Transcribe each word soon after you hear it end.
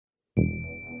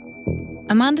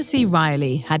Amanda C.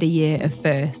 Riley had a year of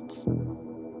firsts.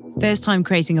 First time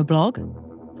creating a blog,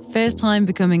 first time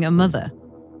becoming a mother,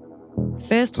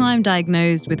 first time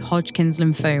diagnosed with Hodgkin's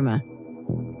lymphoma,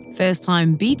 first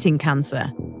time beating cancer,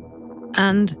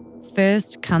 and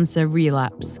first cancer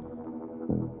relapse.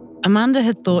 Amanda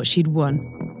had thought she'd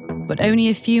won, but only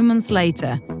a few months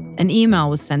later, an email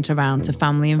was sent around to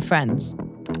family and friends.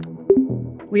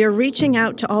 We are reaching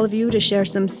out to all of you to share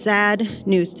some sad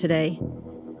news today.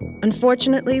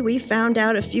 Unfortunately, we found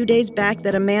out a few days back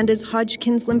that Amanda's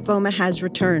Hodgkin's lymphoma has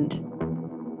returned.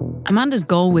 Amanda's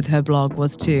goal with her blog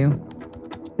was to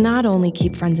not only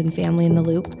keep friends and family in the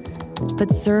loop,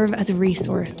 but serve as a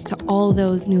resource to all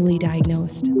those newly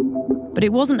diagnosed. But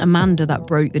it wasn't Amanda that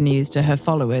broke the news to her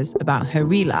followers about her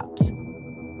relapse.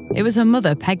 It was her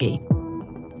mother, Peggy.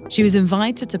 She was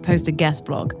invited to post a guest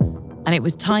blog, and it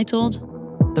was titled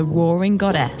The Roaring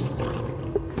Goddess.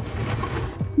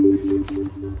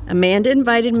 Amanda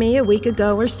invited me a week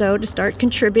ago or so to start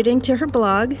contributing to her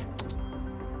blog.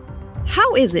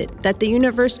 How is it that the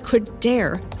universe could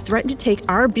dare threaten to take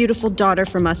our beautiful daughter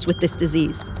from us with this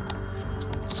disease?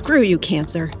 Screw you,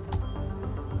 cancer.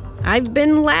 I've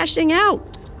been lashing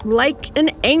out like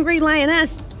an angry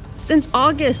lioness since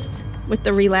August with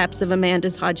the relapse of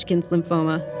Amanda's Hodgkin's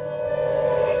lymphoma.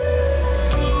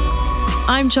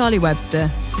 I'm Charlie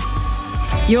Webster.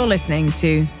 You're listening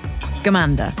to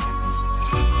Scamanda.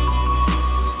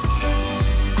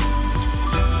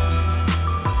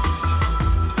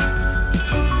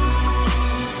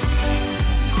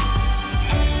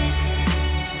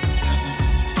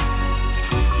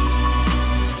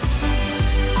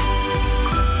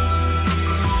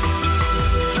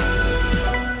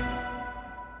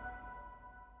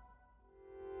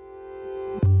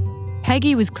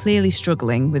 Peggy was clearly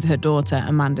struggling with her daughter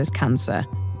Amanda's cancer.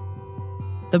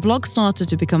 The blog started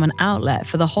to become an outlet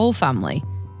for the whole family,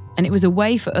 and it was a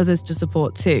way for others to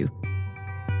support too.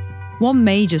 One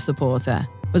major supporter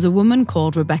was a woman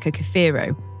called Rebecca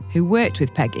Cafiro, who worked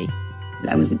with Peggy.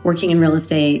 I was working in real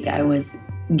estate. I was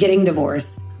getting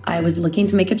divorced. I was looking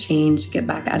to make a change, to get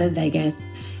back out of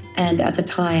Vegas. And at the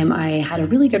time, I had a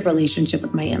really good relationship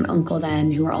with my aunt and uncle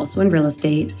then, who were also in real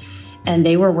estate. And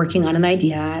they were working on an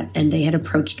idea, and they had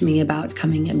approached me about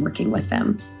coming and working with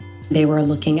them. They were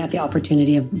looking at the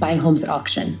opportunity of buying homes at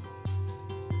auction.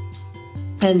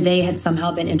 And they had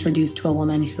somehow been introduced to a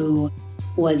woman who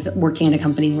was working in a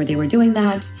company where they were doing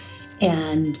that,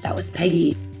 and that was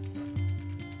Peggy.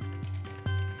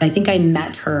 I think I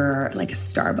met her like a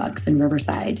Starbucks in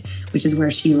Riverside, which is where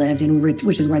she lived and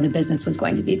which is where the business was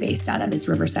going to be based out of, is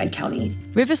Riverside County.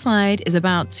 Riverside is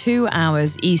about 2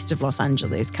 hours east of Los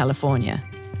Angeles, California.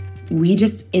 We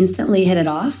just instantly hit it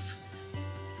off,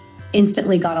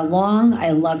 instantly got along.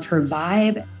 I loved her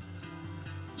vibe.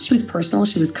 She was personal,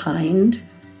 she was kind,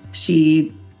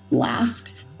 she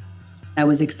laughed. I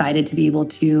was excited to be able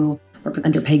to work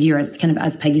under Peggy or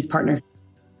as Peggy's partner.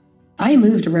 I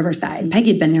moved to Riverside. Peggy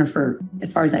had been there for,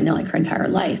 as far as I know, like her entire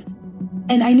life.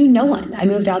 And I knew no one. I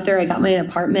moved out there, I got my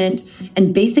apartment,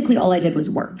 and basically all I did was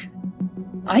work.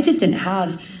 I just didn't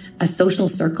have a social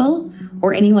circle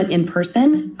or anyone in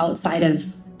person outside of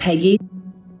Peggy.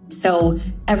 So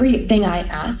everything I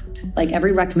asked, like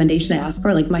every recommendation I asked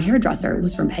for, like my hairdresser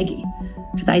was from Peggy,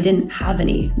 because I didn't have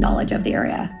any knowledge of the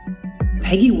area.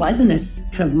 Peggy wasn't this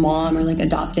kind of mom or like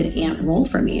adopted aunt role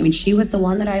for me. I mean, she was the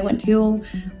one that I went to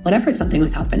whenever something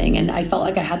was happening. And I felt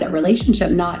like I had that relationship,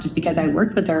 not just because I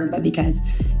worked with her, but because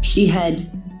she had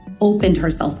opened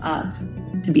herself up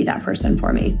to be that person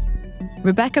for me.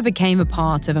 Rebecca became a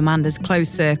part of Amanda's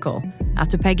close circle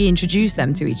after Peggy introduced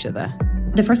them to each other.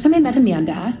 The first time I met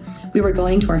Amanda, we were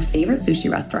going to our favorite sushi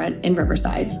restaurant in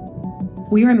Riverside.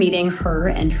 We were meeting her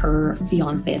and her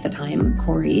fiance at the time,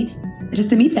 Corey, just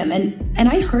to meet them. And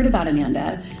I'd heard about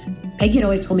Amanda. Peggy had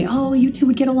always told me, oh, you two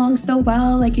would get along so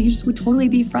well. Like, you just would totally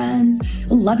be friends.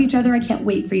 We'll love each other. I can't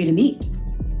wait for you to meet.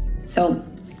 So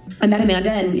I met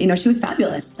Amanda and, she was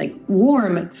fabulous, like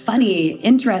warm, funny,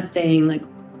 interesting, like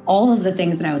all of the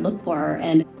things that I would look for.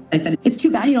 And I said, it's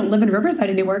too bad you don't live in Riverside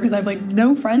anymore because I have like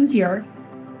no friends here.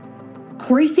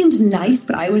 Corey seemed nice,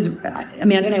 but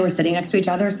Amanda and I were sitting next to each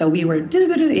other. So we were,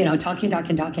 talking.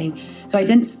 So I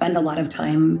didn't spend a lot of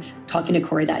time talking to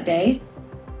Corey that day.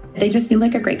 They just seemed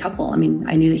like a great couple. I mean,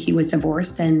 I knew that he was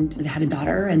divorced and had a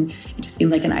daughter, and it just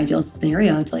seemed like an ideal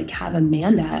scenario to like have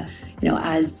Amanda,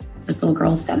 as this little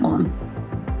girl's stepmom.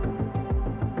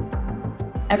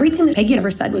 Everything that Peggy ever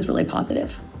said was really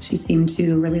positive. She seemed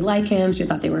to really like him. She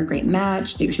thought they were a great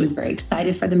match. She was very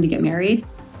excited for them to get married.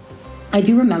 I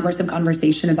do remember some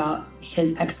conversation about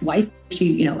his ex-wife.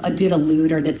 She, did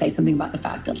allude or did say something about the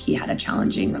fact that he had a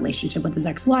challenging relationship with his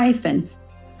ex-wife. And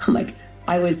I'm like,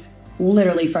 I was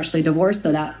literally freshly divorced,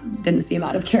 so that didn't seem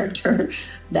out of character,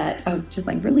 that I was just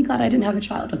like really glad I didn't have a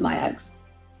child with my ex.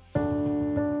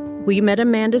 We met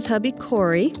Amanda's hubby,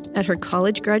 Corey, at her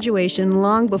college graduation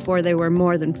long before they were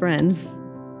more than friends.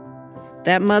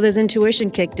 That mother's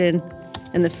intuition kicked in,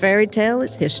 and the fairy tale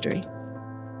is history.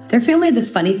 Their family had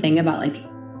this funny thing about like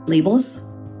labels.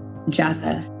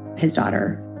 Jessa, his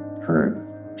daughter,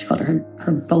 she called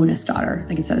her bonus daughter,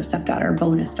 like instead of stepdaughter,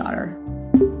 bonus daughter.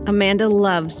 Amanda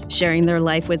loves sharing their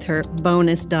life with her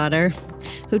bonus daughter,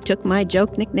 who took my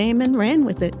joke nickname and ran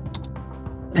with it.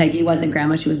 Peggy wasn't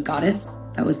grandma, she was goddess.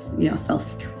 That was,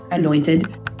 self-anointed.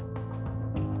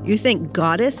 You think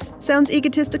goddess sounds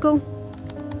egotistical?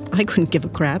 I couldn't give a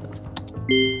crap.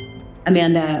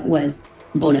 Amanda was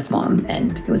bonus mom,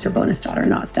 and it was her bonus daughter,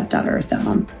 not stepdaughter or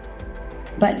stepmom.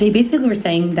 But they basically were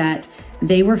saying that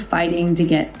they were fighting to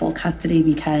get full custody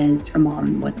because her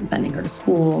mom wasn't sending her to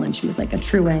school and she was like a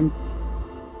truant.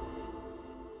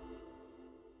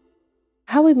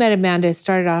 How we met Amanda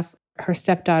started off, her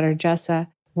stepdaughter, Jessa,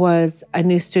 was a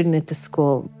new student at the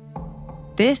school.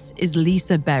 This is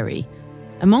Lisa Berry.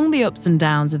 Among the ups and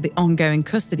downs of the ongoing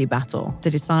custody battle to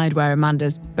decide where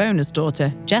Amanda's bonus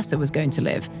daughter, Jessa, was going to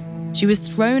live, she was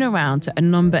thrown around to a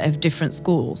number of different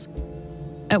schools.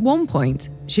 At one point,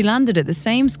 she landed at the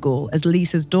same school as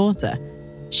Lisa's daughter.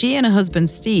 She and her husband,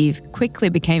 Steve, quickly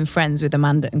became friends with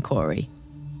Amanda and Corey.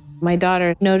 My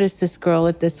daughter noticed this girl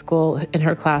at this school in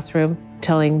her classroom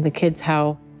telling the kids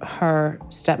how her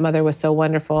stepmother was so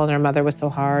wonderful and her mother was so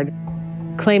hard,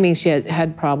 claiming she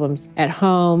had problems at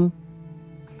home.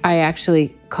 I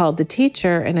actually called the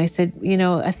teacher and I said,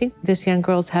 I think this young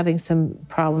girl's having some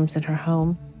problems in her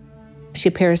home. She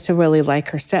appears to really like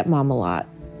her stepmom a lot,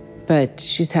 but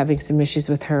she's having some issues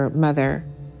with her mother.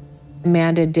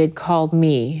 Amanda did call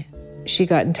me. She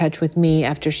got in touch with me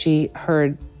after she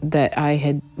heard that I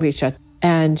had reached out.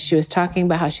 And she was talking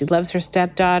about how she loves her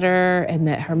stepdaughter and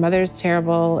that her mother's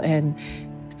terrible and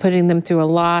putting them through a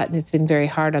lot, and it's been very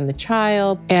hard on the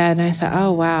child. And I thought,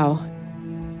 oh, wow.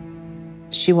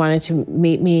 She wanted to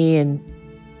meet me, and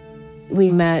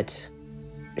we met.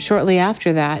 Shortly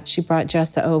after that, she brought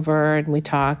Jessa over and we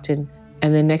talked, and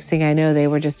the next thing I know, they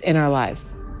were just in our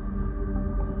lives.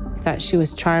 I thought she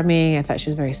was charming. I thought she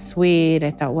was very sweet.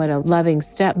 I thought, what a loving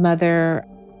stepmother.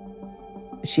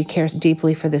 She cares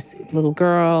deeply for this little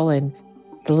girl, and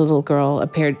the little girl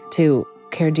appeared to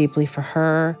care deeply for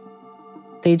her.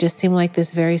 They just seemed like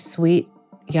this very sweet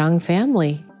young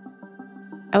family.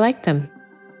 I liked them.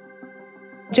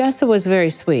 Jessa was very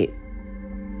sweet,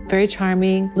 very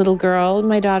charming little girl.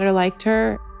 My daughter liked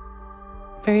her.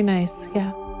 Very nice,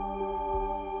 yeah.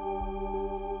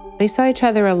 They saw each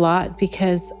other a lot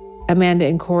because Amanda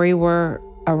and Corey were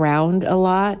around a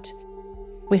lot.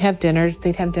 We'd have dinner.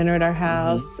 They'd have dinner at our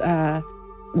house.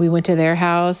 We went to their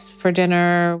house for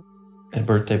dinner. And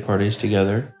birthday parties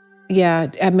together. Yeah,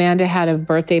 Amanda had a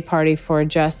birthday party for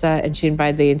Jessa, and she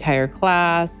invited the entire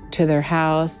class to their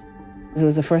house. It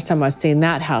was the first time I was seeing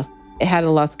that house. It had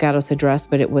a Los Gatos address,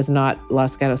 but it was not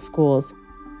Los Gatos Schools.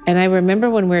 And I remember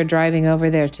when we were driving over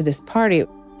there to this party,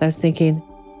 I was thinking,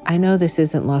 I know this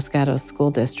isn't Los Gatos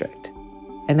School District.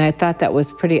 And I thought that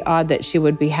was pretty odd that she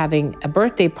would be having a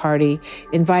birthday party,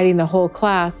 inviting the whole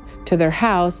class to their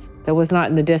house that was not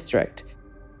in the district.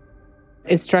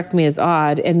 It struck me as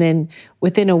odd. And then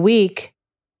within a week,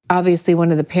 obviously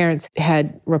one of the parents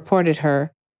had reported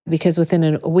her, because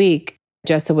within a week,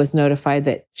 Jessa was notified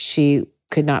that she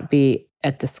could not be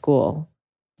at the school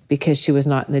because she was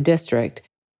not in the district.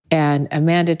 And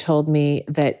Amanda told me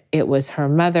that it was her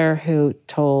mother who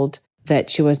told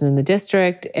that she wasn't in the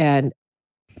district, and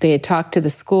they had talked to the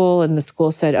school, and the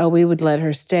school said, oh, we would let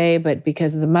her stay, but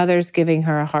because the mother's giving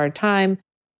her a hard time,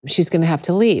 she's going to have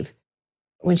to leave.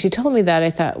 When she told me that, I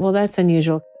thought, well, that's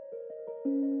unusual.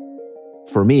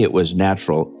 For me, it was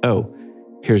natural. Oh,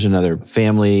 here's another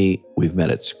family. We've met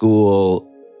at school.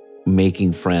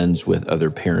 Making friends with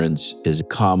other parents is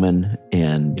common,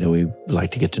 and we like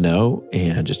to get to know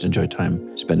and just enjoy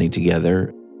time spending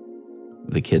together,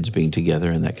 the kids being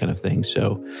together and that kind of thing.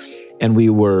 So, and we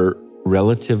were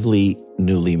relatively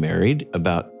newly married,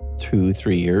 about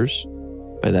 2-3 years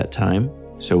by that time.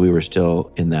 So we were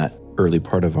still in that early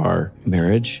part of our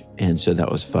marriage. And so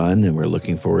that was fun. And we're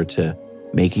looking forward to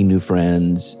making new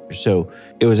friends. So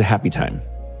it was a happy time.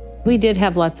 We did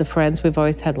have lots of friends. We've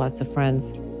always had lots of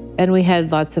friends. And we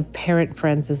had lots of parent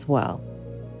friends as well.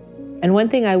 And one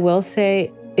thing I will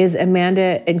say is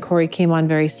Amanda and Corey came on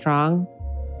very strong.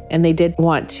 And they did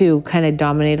want to kind of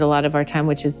dominate a lot of our time,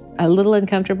 which is a little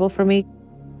uncomfortable for me.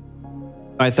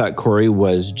 I thought Corey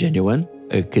was genuine.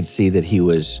 I could see that he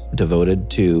was devoted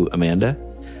to Amanda.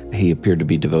 He appeared to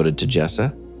be devoted to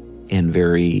Jessa and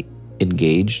very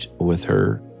engaged with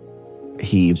her.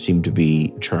 He seemed to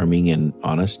be charming and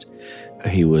honest.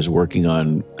 He was working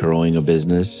on growing a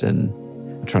business and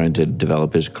trying to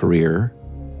develop his career.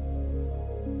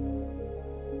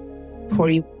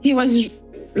 Corey, he was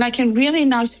like a really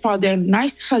nice father,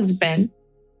 nice husband,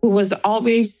 who was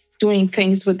always doing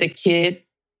things with the kid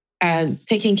and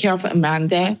taking care of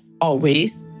Amanda,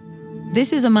 always.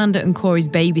 This is Amanda and Corey's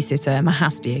babysitter,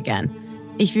 Mahasti, again.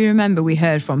 If you remember, we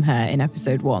heard from her in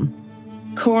episode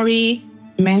 1. Corey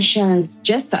mentions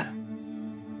Jessa.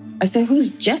 I said,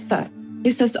 who's Jessa?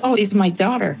 He says, oh, it's my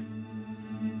daughter.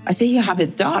 I said, you have a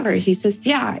daughter? He says,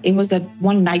 yeah, it was a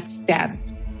one-night stand.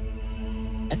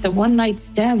 I said, one-night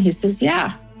stand? He says,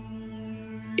 yeah.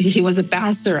 He was a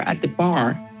bouncer at the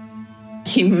bar.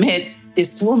 He met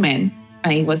this woman,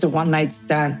 and it was a one-night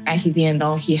stand, and he didn't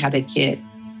know he had a kid.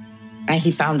 And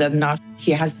he found out now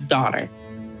he has a daughter,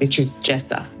 which is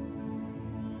Jessa.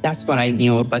 That's what I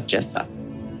knew about Jessa.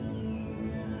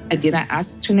 I didn't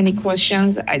ask too many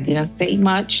questions. I didn't say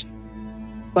much.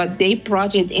 But they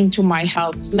brought it into my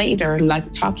house later,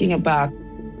 like talking about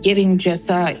getting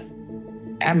Jessa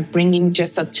and bringing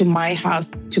Jessa to my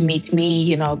house to meet me.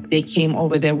 You know, they came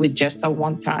over there with Jessa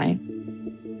one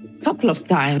time, a couple of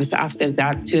times after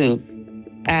that too.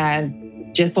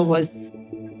 And Jessa was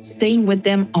staying with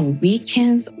them on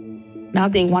weekends. Now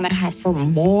they want to have her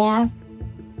more.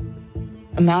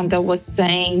 Amanda was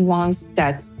saying once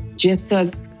that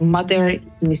Jessa's mother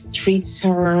mistreats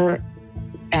her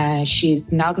and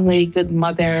she's not a very good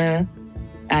mother.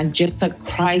 And Jessa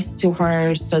cries to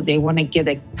her, so they want to get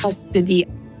a custody.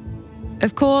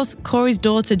 Of course, Corey's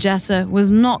daughter Jessa was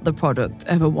not the product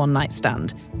of a one-night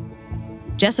stand.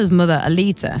 Jessa's mother,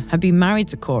 Alita, had been married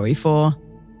to Corey for...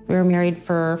 We were married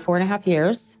for 4.5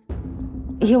 years.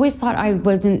 He always thought I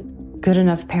wasn't good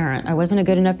enough parent. I wasn't a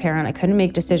good enough parent. I couldn't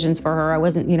make decisions for her. I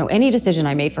wasn't, any decision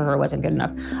I made for her wasn't good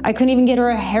enough. I couldn't even get her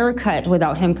a haircut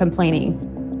without him complaining.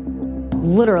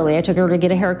 Literally, I took her to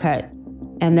get a haircut,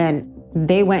 and then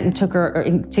they went and took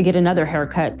her to get another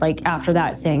haircut, like after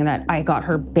that, saying that I got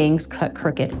her bangs cut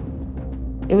crooked.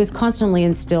 It was constantly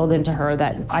instilled into her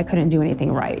that I couldn't do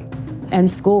anything right. And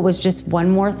school was just one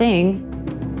more thing.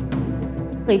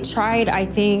 They tried, I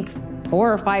think,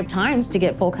 4 or 5 times to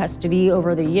get full custody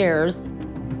over the years.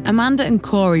 Amanda and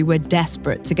Corey were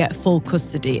desperate to get full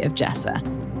custody of Jessa.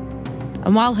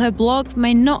 And while her blog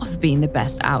may not have been the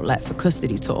best outlet for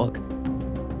custody talk,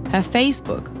 her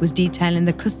Facebook was detailing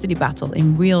the custody battle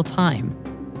in real time.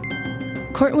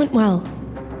 Court went well.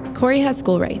 Corey has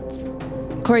school rights.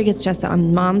 Corey gets Jessa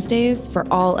on mom's days for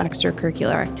all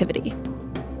extracurricular activity.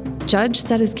 Judge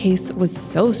said his case was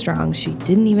so strong she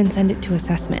didn't even send it to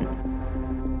assessment.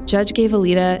 Judge gave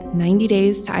Alita 90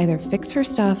 days to either fix her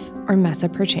stuff or mess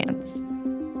up her chance.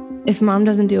 If mom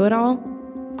doesn't do it all,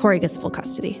 Corey gets full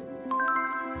custody.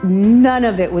 None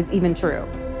of it was even true.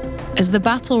 As the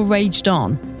battle raged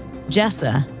on,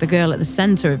 Jessa, the girl at the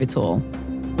center of it all,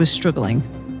 was struggling.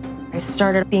 I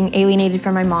started being alienated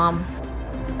from my mom,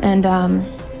 and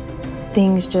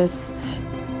things just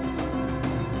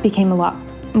became a lot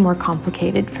more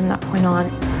complicated from that point on.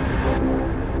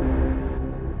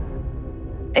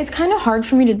 It's kind of hard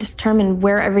for me to determine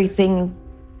where everything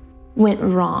went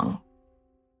wrong.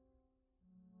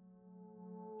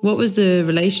 What was the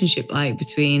relationship like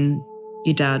between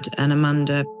your dad and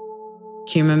Amanda?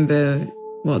 Can you remember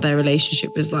what their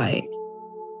relationship was like?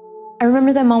 I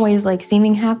remember them always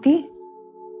seeming happy.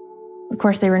 Of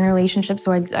course, they were in a relationship,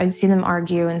 so I'd see them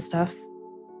argue and stuff.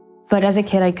 But as a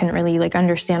kid, I couldn't really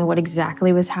understand what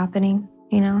exactly was happening,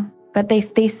 But they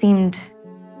seemed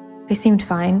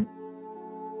fine.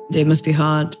 It must be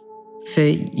hard for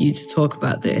you to talk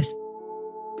about this.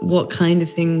 What kind of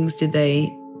things did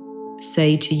they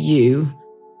say to you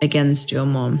against your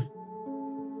mom?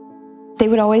 They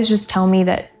would always just tell me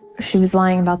that she was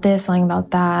lying about this, lying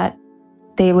about that.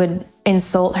 They would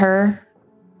insult her,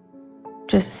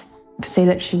 just say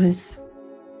that she was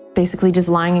basically just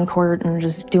lying in court and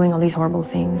just doing all these horrible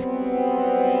things.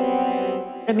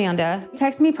 Amanda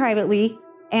texted me privately,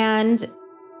 and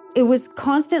it was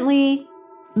constantly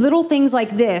little things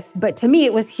like this, but to me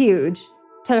it was huge.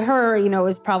 To her, it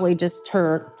was probably just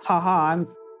her, I'm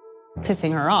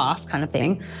pissing her off kind of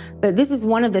thing. But this is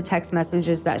one of the text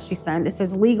messages that she sent. It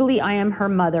says, legally, I am her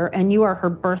mother and you are her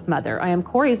birth mother. I am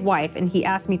Corey's wife and he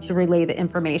asked me to relay the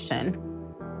information.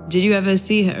 Did you ever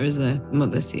see her as a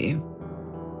mother to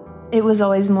you? It was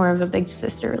always more of a big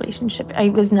sister relationship. I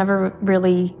was never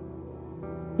really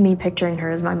me picturing her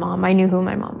as my mom. I knew who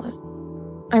my mom was.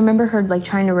 I remember her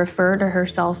trying to refer to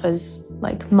herself as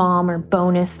mom or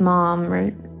bonus mom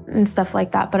and stuff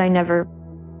like that, but I never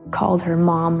called her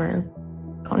mom or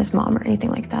bonus mom or anything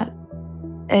like that.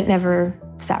 It never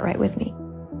sat right with me.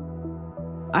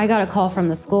 I got a call from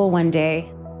the school one day.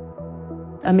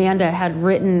 Amanda had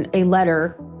written a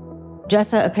letter.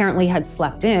 Jessa apparently had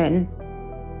slept in,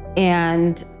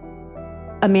 and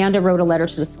Amanda wrote a letter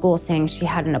to the school saying she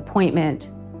had an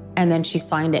appointment, and then she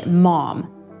signed it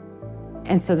Mom.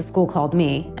 And so the school called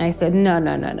me, and I said, no.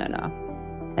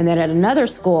 And then at another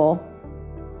school,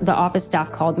 the office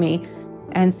staff called me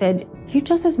and said, "You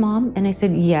Jessa's mom?" And I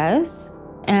said, "Yes."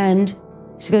 And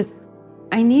she goes,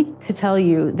 "I need to tell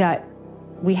you that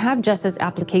we have Jessa's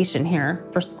application here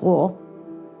for school.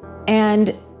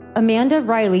 And Amanda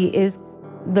Riley is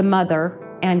the mother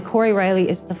and Corey Riley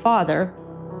is the father."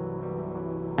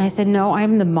 And I said, "No,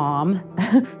 I'm the mom."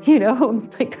 I'm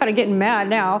like kind of getting mad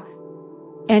now.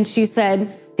 And she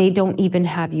said, "They don't even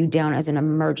have you down as an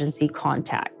emergency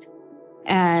contact."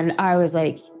 And I was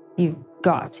like, "You've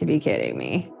got to be kidding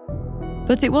me."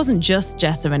 But it wasn't just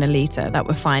Jessa and Alita that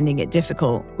were finding it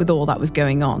difficult with all that was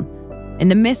going on. In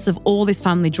the midst of all this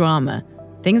family drama,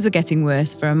 things were getting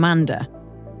worse for Amanda.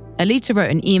 Alita wrote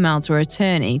an email to her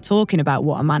attorney talking about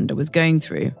what Amanda was going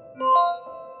through.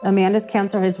 Amanda's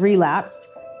cancer has relapsed.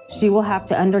 She will have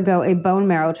to undergo a bone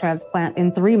marrow transplant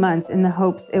in 3 months in the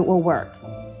hopes it will work.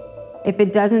 If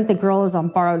it doesn't, the girl is on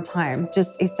borrowed time.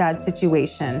 Just a sad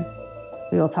situation.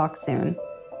 We will talk soon.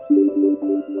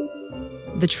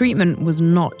 The treatment was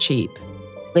not cheap.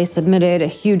 They submitted a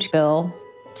huge bill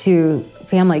to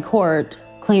family court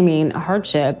claiming a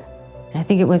hardship. I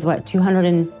think it was,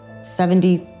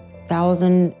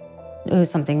 $270,000? It was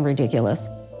something ridiculous.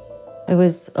 It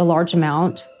was a large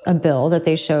amount, a bill that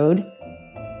they showed.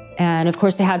 And of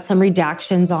course, they had some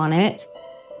redactions on it.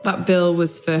 That bill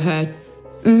was for her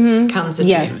cancer treatment?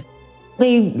 Yes.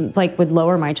 They would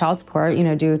lower my child support,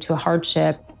 due to a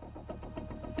hardship.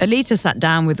 Alita sat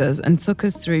down with us and took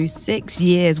us through 6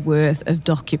 years' worth of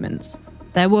documents.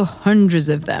 There were hundreds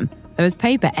of them. There was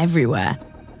paper everywhere.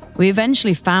 We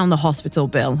eventually found the hospital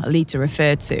bill Alita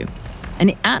referred to, and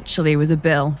it actually was a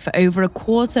bill for over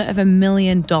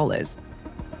 $250,000.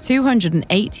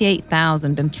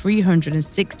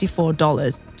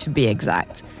 $288,364 to be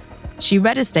exact. She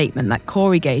read a statement that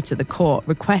Corey gave to the court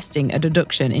requesting a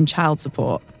deduction in child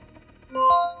support.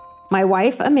 My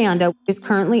wife, Amanda, is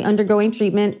currently undergoing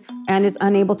treatment and is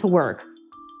unable to work.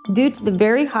 Due to the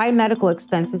very high medical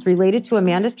expenses related to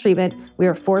Amanda's treatment, we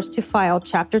are forced to file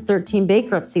Chapter 13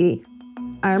 bankruptcy.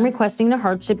 I am requesting a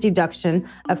hardship deduction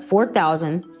of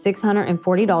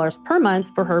 $4,640 per month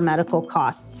for her medical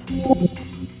costs.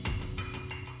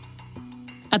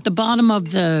 At the bottom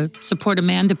of the Support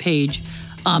Amanda page,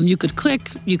 you could click,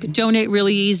 you could donate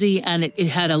really easy, and it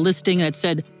had a listing that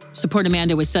said Support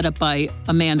Amanda was set up by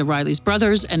Amanda Riley's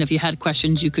brothers, and if you had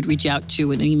questions, you could reach out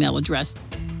to an email address.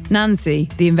 Nancy,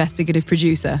 the investigative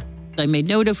producer. I made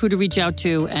note of who to reach out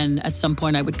to, and at some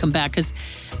point I would come back, because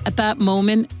at that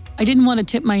moment, I didn't want to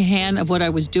tip my hand of what I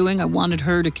was doing. I wanted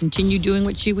her to continue doing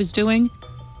what she was doing,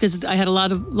 because I had a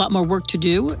lot more work to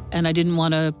do, and I didn't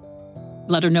want to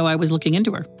let her know I was looking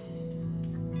into her.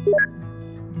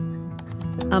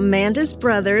 Amanda's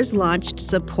brothers launched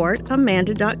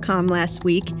supportamanda.com last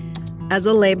week as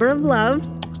a labor of love.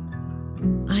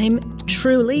 I'm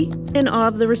truly in awe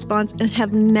of the response and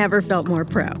have never felt more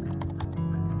proud.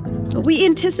 We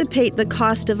anticipate the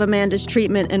cost of Amanda's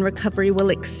treatment and recovery will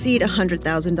exceed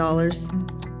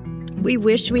 $100,000. We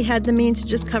wish we had the means to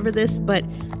just cover this, but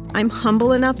I'm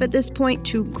humble enough at this point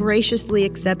to graciously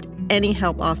accept any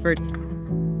help offered.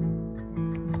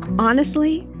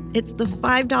 Honestly, it's the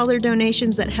 $5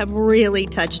 donations that have really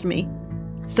touched me.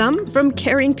 Some from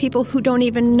caring people who don't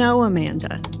even know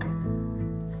Amanda.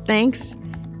 Thanks,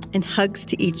 and hugs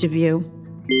to each of you.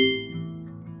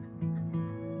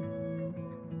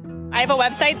 I have a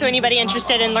website, so anybody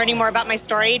interested in learning more about my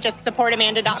story, just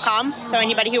supportamanda.com. So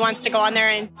anybody who wants to go on there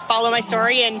and follow my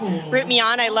story and root me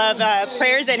on, I love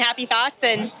prayers and happy thoughts,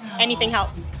 and anything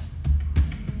helps.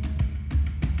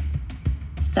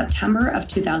 September of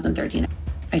 2013,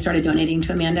 I started donating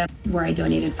to Amanda, where I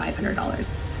donated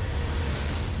 $500.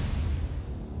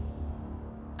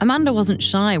 Amanda wasn't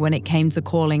shy when it came to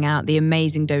calling out the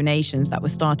amazing donations that were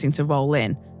starting to roll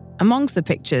in. Amongst the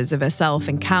pictures of herself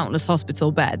in countless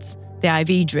hospital beds, the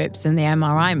IV drips and the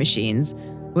MRI machines,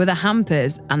 were the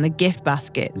hampers and the gift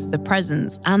baskets, the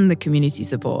presents and the community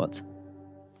support.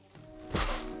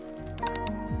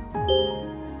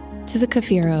 To the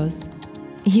Kafiros,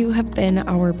 you have been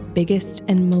our biggest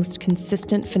and most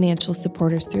consistent financial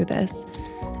supporters through this,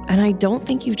 and I don't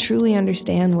think you truly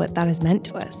understand what that has meant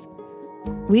to us.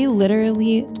 We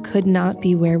literally could not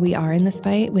be where we are in this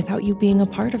fight without you being a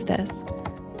part of this.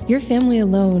 Your family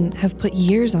alone have put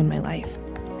years on my life.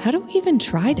 How do we even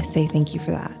try to say thank you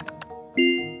for that?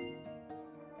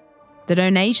 The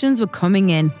donations were coming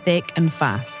in thick and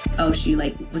fast. Oh, she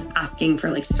was asking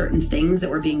for certain things that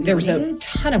were being donated. There was a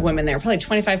ton of women there, probably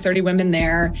 25, 30 women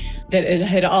there that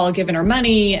had all given her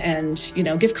money and,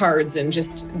 gift cards, and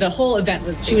just the whole event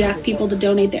was... She would ask people to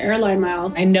donate the airline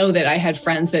miles. I know that I had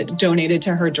friends that donated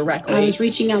to her directly. I was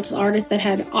reaching out to artists that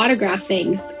had autographed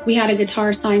things. We had a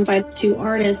guitar signed by 2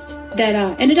 artists that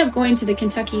ended up going to the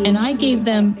Kentucky... And I gave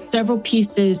them several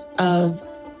pieces of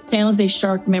San Jose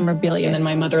Shark memorabilia. And then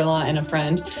my mother-in-law and a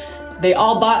friend, they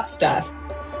all bought stuff.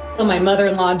 So my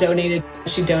mother-in-law donated.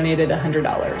 She donated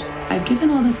 $100. I've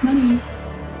given all this money.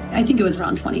 I think it was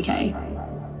around $20K.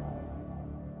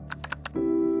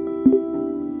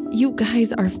 You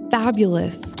guys are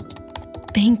fabulous.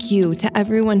 Thank you to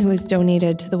everyone who has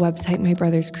donated to the website my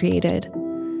brothers created.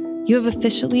 You have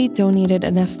officially donated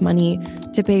enough money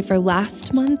to pay for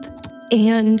last month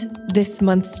and this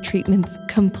month's treatments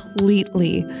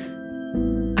completely.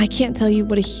 I can't tell you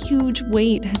what a huge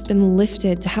weight has been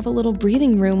lifted to have a little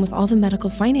breathing room with all the medical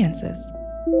finances.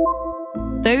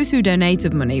 Those who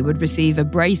donated money would receive a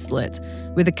bracelet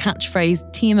with the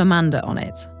catchphrase Team Amanda on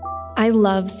it. I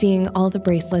love seeing all the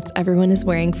bracelets everyone is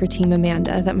wearing for Team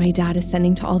Amanda that my dad is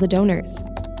sending to all the donors.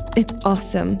 It's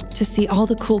awesome to see all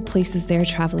the cool places they're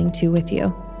traveling to with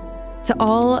you. To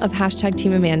all of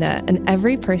 #Team Amanda and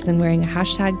every person wearing a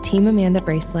 #Team Amanda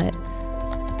bracelet,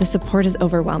 the support is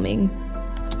overwhelming.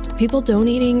 People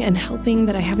donating and helping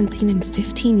that I haven't seen in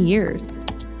 15 years.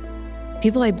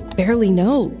 People I barely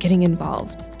know getting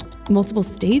involved. Multiple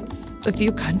states, a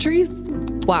few countries.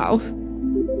 Wow.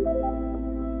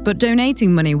 But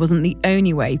donating money wasn't the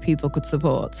only way people could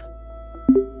support.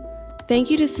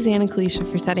 Thank you to Suzanne and Kalisha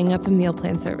for setting up a meal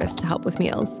plan service to help with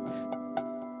meals.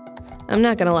 I'm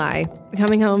not gonna lie,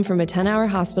 coming home from a 10-hour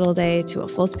hospital day to a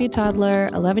full-speed toddler,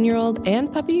 11-year-old,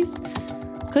 and puppies,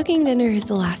 cooking dinner is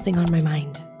the last thing on my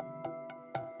mind.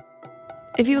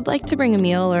 If you would like to bring a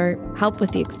meal or help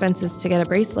with the expenses to get a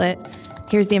bracelet,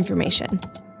 here's the information.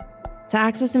 To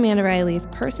access Amanda Riley's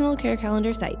personal care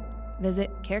calendar site, visit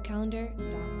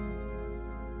carecalendar.com.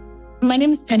 My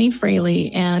name is Penny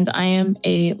Fraley, and I am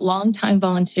a longtime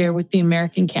volunteer with the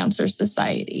American Cancer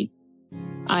Society.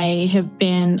 I have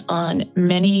been on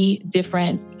many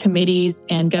different committees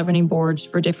and governing boards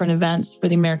for different events for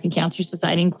the American Cancer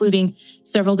Society, including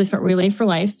several different Relay for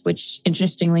Lives, which,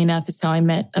 interestingly enough, is how I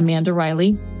met Amanda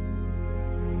Riley.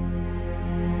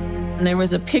 And there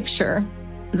was a picture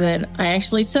that I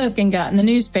actually took and got in the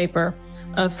newspaper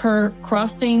of her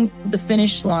crossing the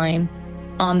finish line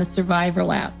on the survivor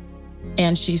lap.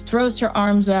 And she throws her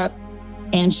arms up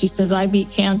and she says, "I beat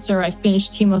cancer. I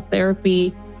finished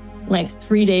chemotherapy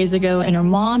 3 days ago." And her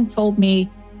mom told me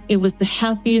it was the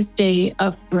happiest day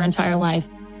of her entire life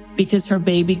because her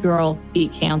baby girl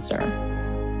beat cancer.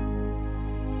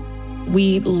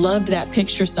 We loved that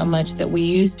picture so much that we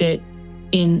used it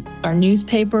in our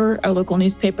newspaper. Our local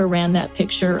newspaper ran that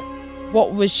picture.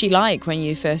 What was she like when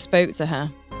you first spoke to her?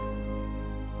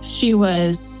 She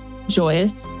was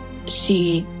joyous.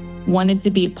 She wanted to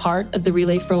be a part of the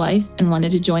Relay for Life and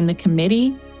wanted to join the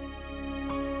committee.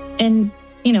 And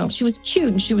she was cute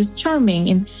and she was charming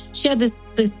and she had this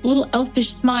little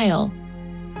elfish smile.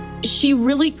 She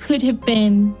really could have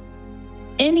been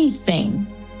anything.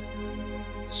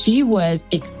 She was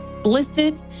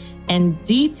explicit and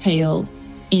detailed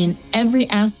in every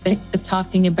aspect of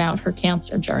talking about her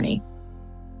cancer journey.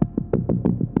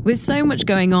 With so much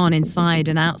going on inside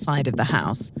and outside of the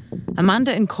house,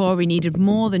 Amanda and Corey needed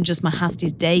more than just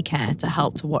Mahasti's daycare to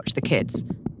help to watch the kids.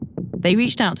 They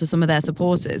reached out to some of their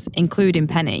supporters, including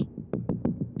Penny.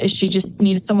 She just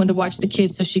needed someone to watch the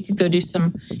kids so she could go do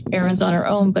some errands on her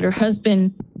own. But her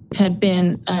husband had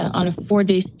been on a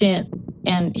 4-day stint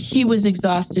and he was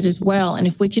exhausted as well. And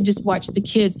if we could just watch the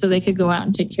kids so they could go out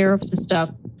and take care of some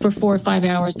stuff for 4 or 5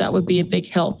 hours, that would be a big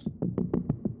help.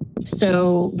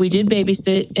 So we did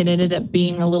babysit. It ended up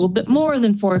being a little bit more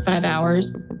than 4 or 5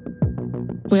 hours.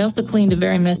 We also cleaned a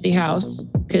very messy house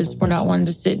because we're not wanting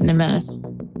to sit in a mess.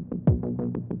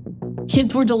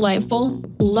 Kids were delightful.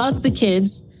 Loved the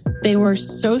kids. They were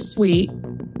so sweet.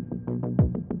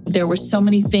 There were so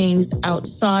many things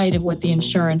outside of what the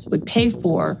insurance would pay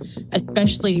for,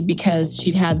 especially because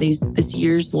she'd had this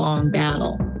years-long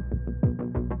battle.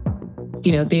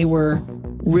 They were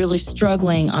really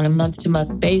struggling on a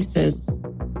month-to-month basis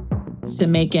to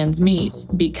make ends meet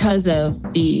because of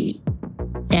the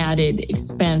added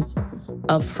expense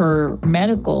of her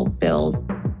medical bills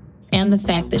and the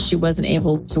fact that she wasn't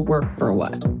able to work for a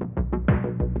while.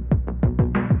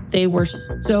 They were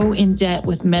so in debt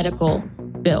with medical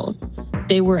bills.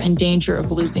 they were in danger of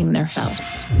losing their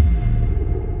house.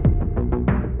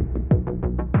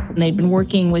 They'd been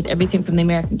working with everything from the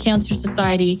American Cancer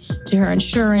Society to her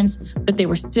insurance, but they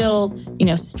were still,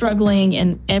 struggling,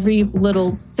 and every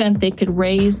little cent they could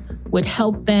raise would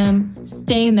help them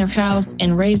stay in their house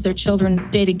and raise their children,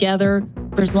 stay together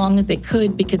for as long as they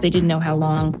could, because they didn't know how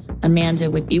long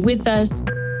Amanda would be with us.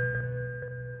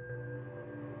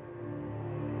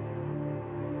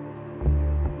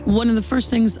 One of the first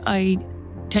things I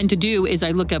tend to do is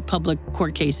I look at public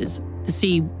court cases to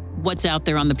see what's out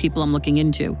there on the people I'm looking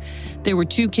into. There were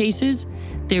 2 cases.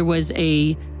 There was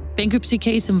a bankruptcy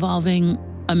case involving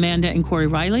Amanda and Corey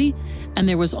Riley, and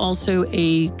there was also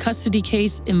a custody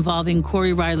case involving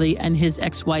Corey Riley and his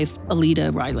ex-wife,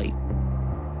 Alita Riley.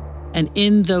 And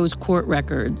in those court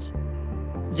records,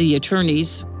 the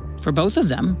attorneys for both of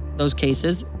them, those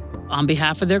cases, on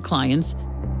behalf of their clients,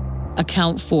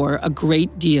 account for a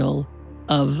great deal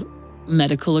of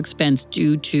medical expense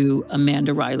due to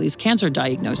Amanda Riley's cancer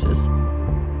diagnosis.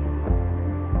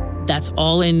 That's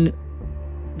all in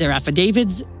their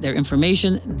affidavits, their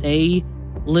information. They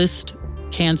list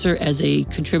cancer as a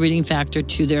contributing factor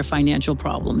to their financial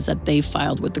problems that they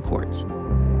filed with the courts.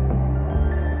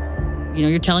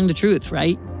 You're telling the truth,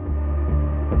 right?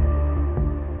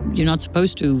 You're not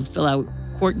supposed to fill out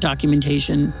court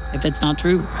documentation if it's not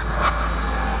true.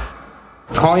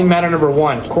 Calling matter number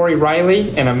 1, Corey Riley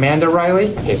and Amanda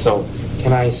Riley. Okay, so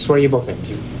can I swear you both in?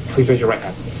 Please raise your right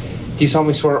hands. Do you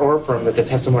solemnly swear or affirm that the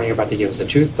testimony you're about to give is the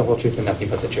truth, the whole truth, and nothing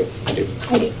but the truth? I do.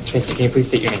 I do. Thank you. Can you please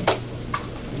state your names?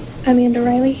 Amanda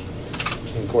Riley.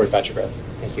 And Corey Batchergrad.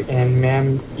 Thank you. And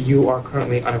ma'am, you are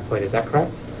currently unemployed, is that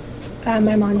correct? I'm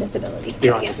on disability.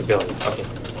 You're on disability, okay.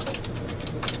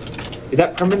 Is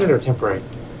that permanent or temporary?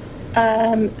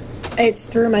 It's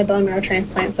through my bone marrow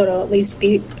transplant, so it'll at least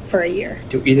be for a year.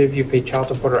 Do either of you pay child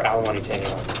support or alimony to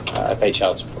anyone? I pay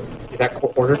child support. Is that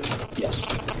court ordered? Yes.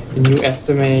 Can you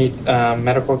estimate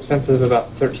medical expenses of about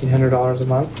 $1,300 a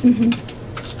month? Mm-hmm.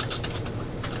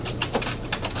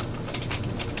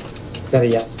 Is that a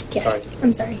yes? Yes. Sorry.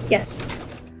 I'm sorry. Yes.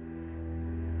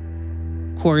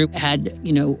 Corey had,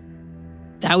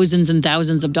 thousands and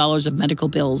thousands of dollars of medical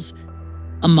bills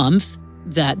a month,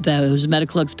 that those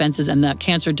medical expenses and that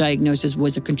cancer diagnosis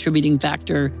was a contributing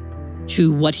factor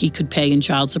to what he could pay in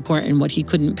child support and what he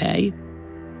couldn't pay.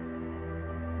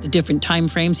 The different time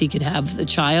frames he could have the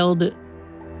child. There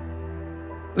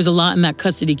was a lot in that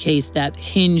custody case that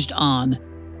hinged on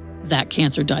that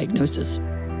cancer diagnosis.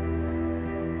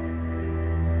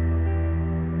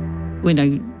 When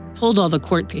I pulled all the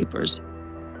court papers,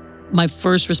 my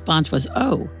first response was,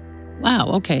 oh, wow,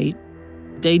 okay.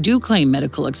 They do claim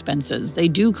medical expenses. They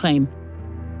do claim.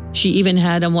 She even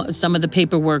had some of the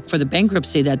paperwork for the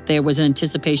bankruptcy that there was an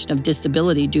anticipation of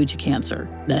disability due to cancer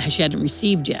that she hadn't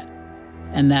received yet.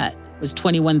 And that was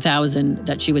 $21,000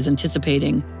 that she was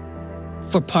anticipating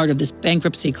for part of this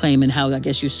bankruptcy claim, and how I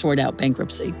guess you sort out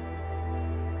bankruptcy.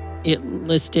 It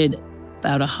listed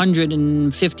about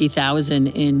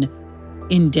 $150,000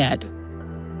 in debt.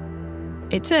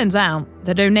 It turns out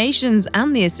the donations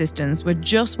and the assistance were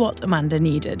just what Amanda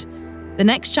needed. The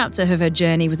next chapter of her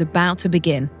journey was about to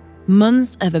begin.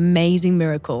 Months of amazing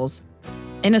miracles.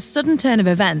 In a sudden turn of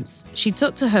events, she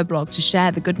took to her blog to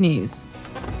share the good news.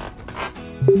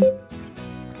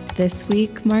 This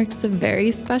week marks a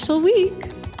very special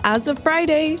week. As of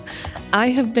Friday,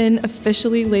 I have been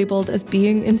officially labeled as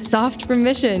being in soft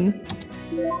remission.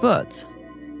 But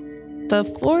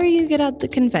before you get out the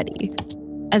confetti,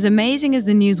 as amazing as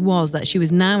the news was that she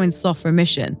was now in soft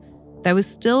remission, there was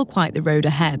still quite the road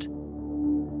ahead.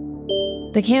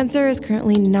 The cancer is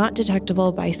currently not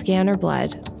detectable by scan or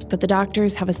blood, but the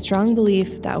doctors have a strong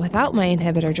belief that without my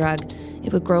inhibitor drug,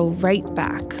 it would grow right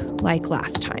back like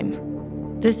last time.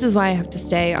 This is why I have to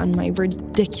stay on my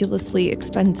ridiculously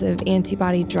expensive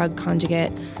antibody drug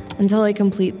conjugate until I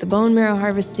complete the bone marrow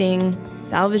harvesting,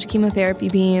 salvage chemotherapy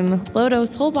beam,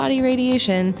 low-dose whole-body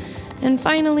radiation, and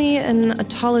finally, an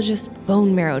autologous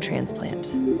bone marrow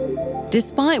transplant.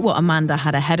 Despite what Amanda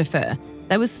had ahead of her,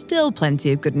 there was still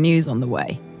plenty of good news on the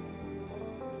way.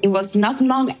 It was not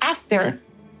long after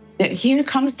that here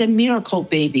comes the miracle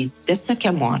baby, the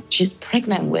second one she's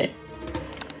pregnant with.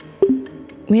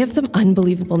 We have some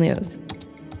unbelievable news.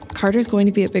 Carter's going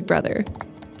to be a big brother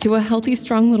to a healthy,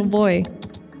 strong little boy.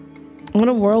 What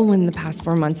a whirlwind the past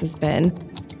 4 months has been.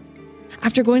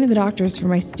 After going to the doctors for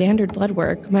my standard blood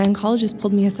work, my oncologist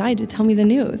pulled me aside to tell me the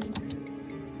news.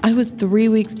 I was 3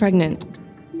 weeks pregnant.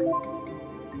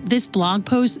 This blog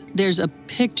post, there's a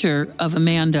picture of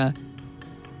Amanda.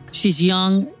 She's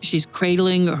young, she's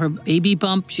cradling her baby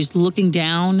bump, she's looking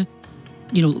down.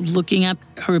 looking at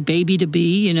her baby to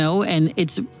be, and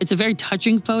it's a very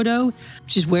touching photo.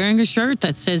 She's wearing a shirt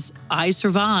that says, "I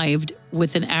survived,"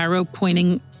 with an arrow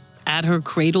pointing at her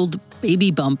cradled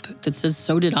baby bump that says,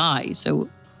 "So did I." So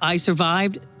I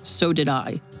survived, so did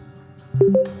I.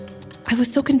 I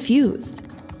was so confused.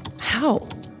 How?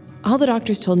 All the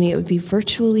doctors told me it would be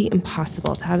virtually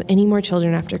impossible to have any more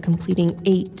children after completing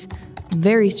 8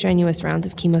 very strenuous rounds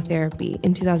of chemotherapy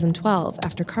in 2012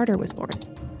 after Carter was born.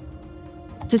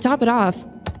 To top it off,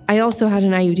 I also had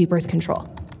an IUD birth control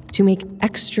to make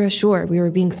extra sure we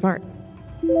were being smart.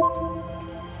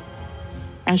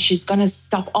 And she's going to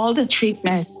stop all the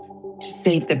treatments to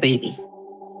save the baby.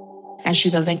 And she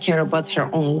doesn't care about her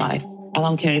own life. I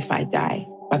don't care if I die,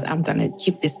 but I'm going to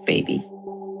keep this baby.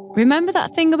 Remember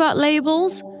that thing about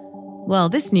labels? Well,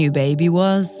 this new baby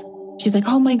was. She's like,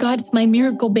 "Oh my God, it's my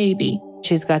miracle baby."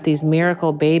 She's got these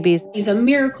miracle babies. He's a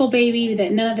miracle baby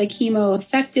that none of the chemo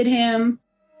affected him.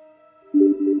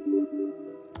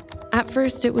 At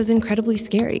first, it was incredibly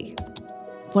scary.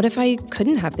 What if I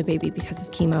couldn't have the baby because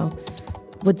of chemo?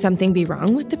 Would something be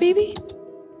wrong with the baby?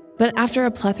 But after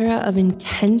a plethora of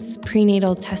intense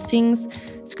prenatal testings,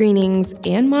 screenings,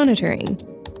 and monitoring,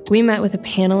 we met with a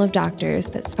panel of doctors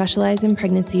that specialize in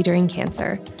pregnancy during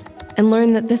cancer and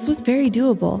learned that this was very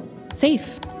doable,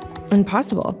 safe, and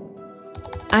possible.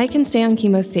 I can stay on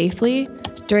chemo safely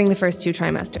during the first 2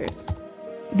 trimesters.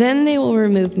 Then they will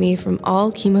remove me from all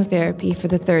chemotherapy for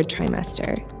the 3rd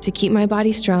trimester to keep my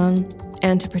body strong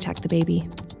and to protect the baby.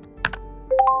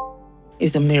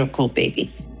 It's a miracle baby.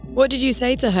 What did you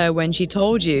say to her when she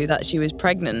told you that she was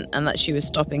pregnant and that she was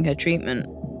stopping her treatment?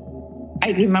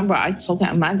 I remember I told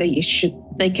her, "Amanda, you should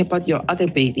think about your other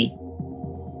baby.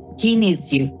 He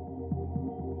needs you.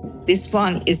 This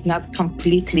one is not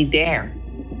completely there.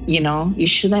 You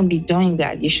shouldn't be doing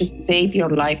that. You should save your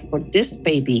life for this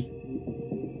baby.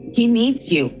 He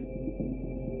needs you.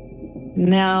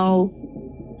 Now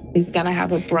he's going to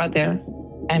have a brother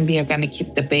and we are going to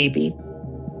keep the baby.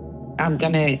 I'm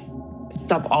going to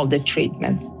stop all the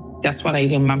treatment." That's what I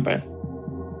remember.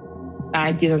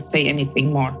 I didn't say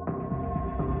anything more.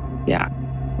 Yeah.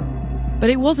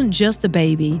 But it wasn't just the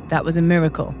baby that was a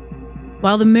miracle.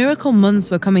 While the miracle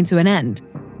months were coming to an end,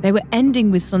 they were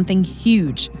ending with something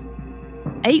huge.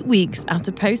 8 weeks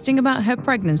after posting about her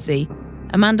pregnancy,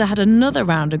 Amanda had another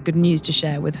round of good news to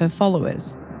share with her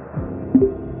followers.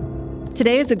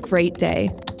 Today is a great day.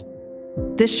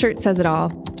 This shirt says it all.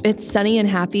 It's sunny and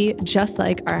happy, just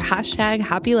like our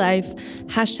 #happy life,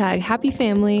 #happy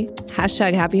family,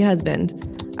 #happy husband,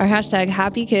 our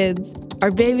 #happy kids,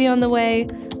 our baby on the way,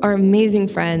 our amazing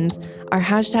friends, our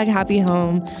 #happy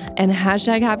home, and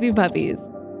 #happy puppies.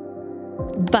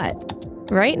 But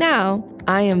right now,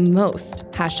 I am most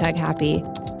 #happy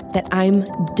that I'm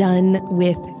done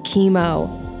with chemo.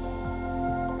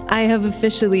 I have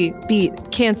officially beat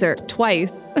cancer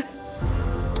twice.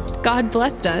 God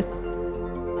blessed us.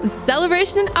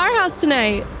 Celebration in our house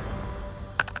tonight.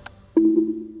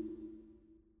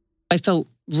 I felt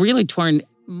really torn,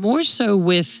 more so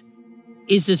with,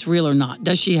 is this real or not?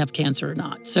 Does she have cancer or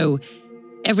not? So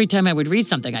every time I would read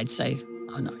something, I'd say,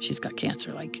 "Oh no, she's got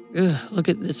cancer." Like, ugh, look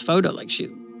at this photo. Like,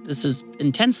 this is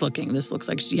intense looking. This looks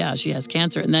like, she has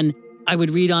cancer. And then I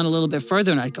would read on a little bit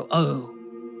further and I'd go, "Oh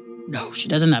no, she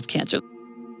doesn't have cancer."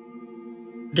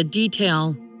 The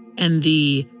detail and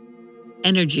the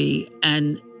energy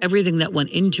and everything that went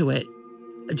into it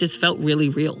just felt really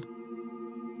real.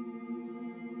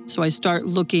 So I start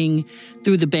looking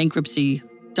through the bankruptcy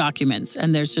documents,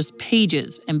 and there's just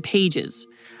pages and pages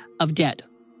of debt.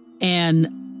 And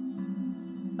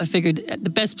I figured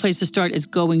the best place to start is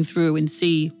going through and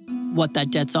see what that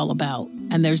debt's all about.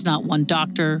 And there's not one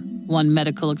doctor, one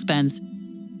medical expense.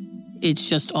 It's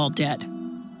just all debt.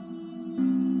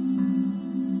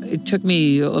 It took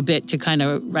me a bit to kind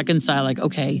of reconcile, like,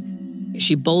 okay, is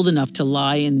she bold enough to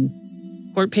lie in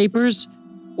court papers,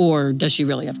 or does she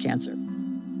really have cancer?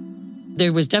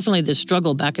 There was definitely this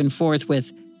struggle back and forth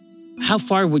with how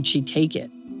far would she take it?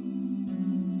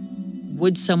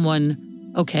 Would someone,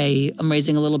 okay, I'm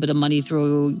raising a little bit of money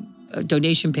through a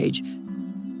donation page,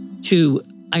 to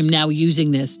I'm now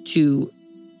using this to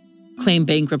claim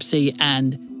bankruptcy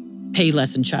and pay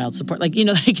less in child support. Like,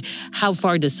 how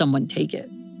far does someone take it?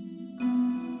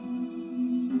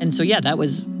 And so, yeah, that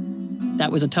was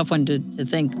a tough one to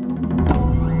think.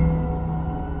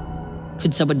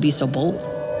 Could someone be so bold?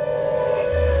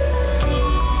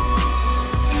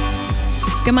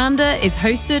 Scamanda is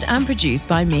hosted and produced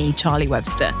by me, Charlie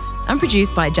Webster, and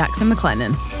produced by Jackson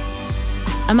McLennan.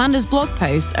 Amanda's blog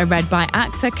posts are read by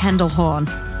actor Kendall Horn.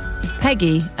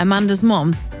 Peggy, Amanda's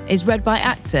mom, is read by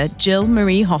actor Jill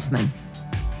Marie Hoffman.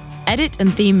 Edit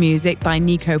and theme music by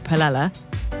Nico Palella.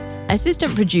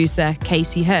 Assistant producer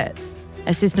Casey Hertz.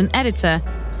 Assistant editor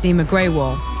Seema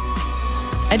Greywall.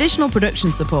 Additional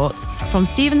production support from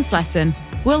Stephen Sletton,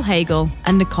 Will Hagel,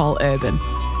 and Nicole Urban.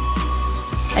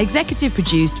 Executive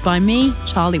produced by me,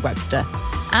 Charlie Webster,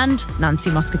 and Nancy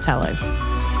Moscatello.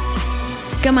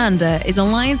 Scamander is a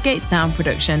Lionsgate sound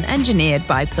production engineered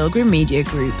by Pilgrim Media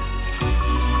Group.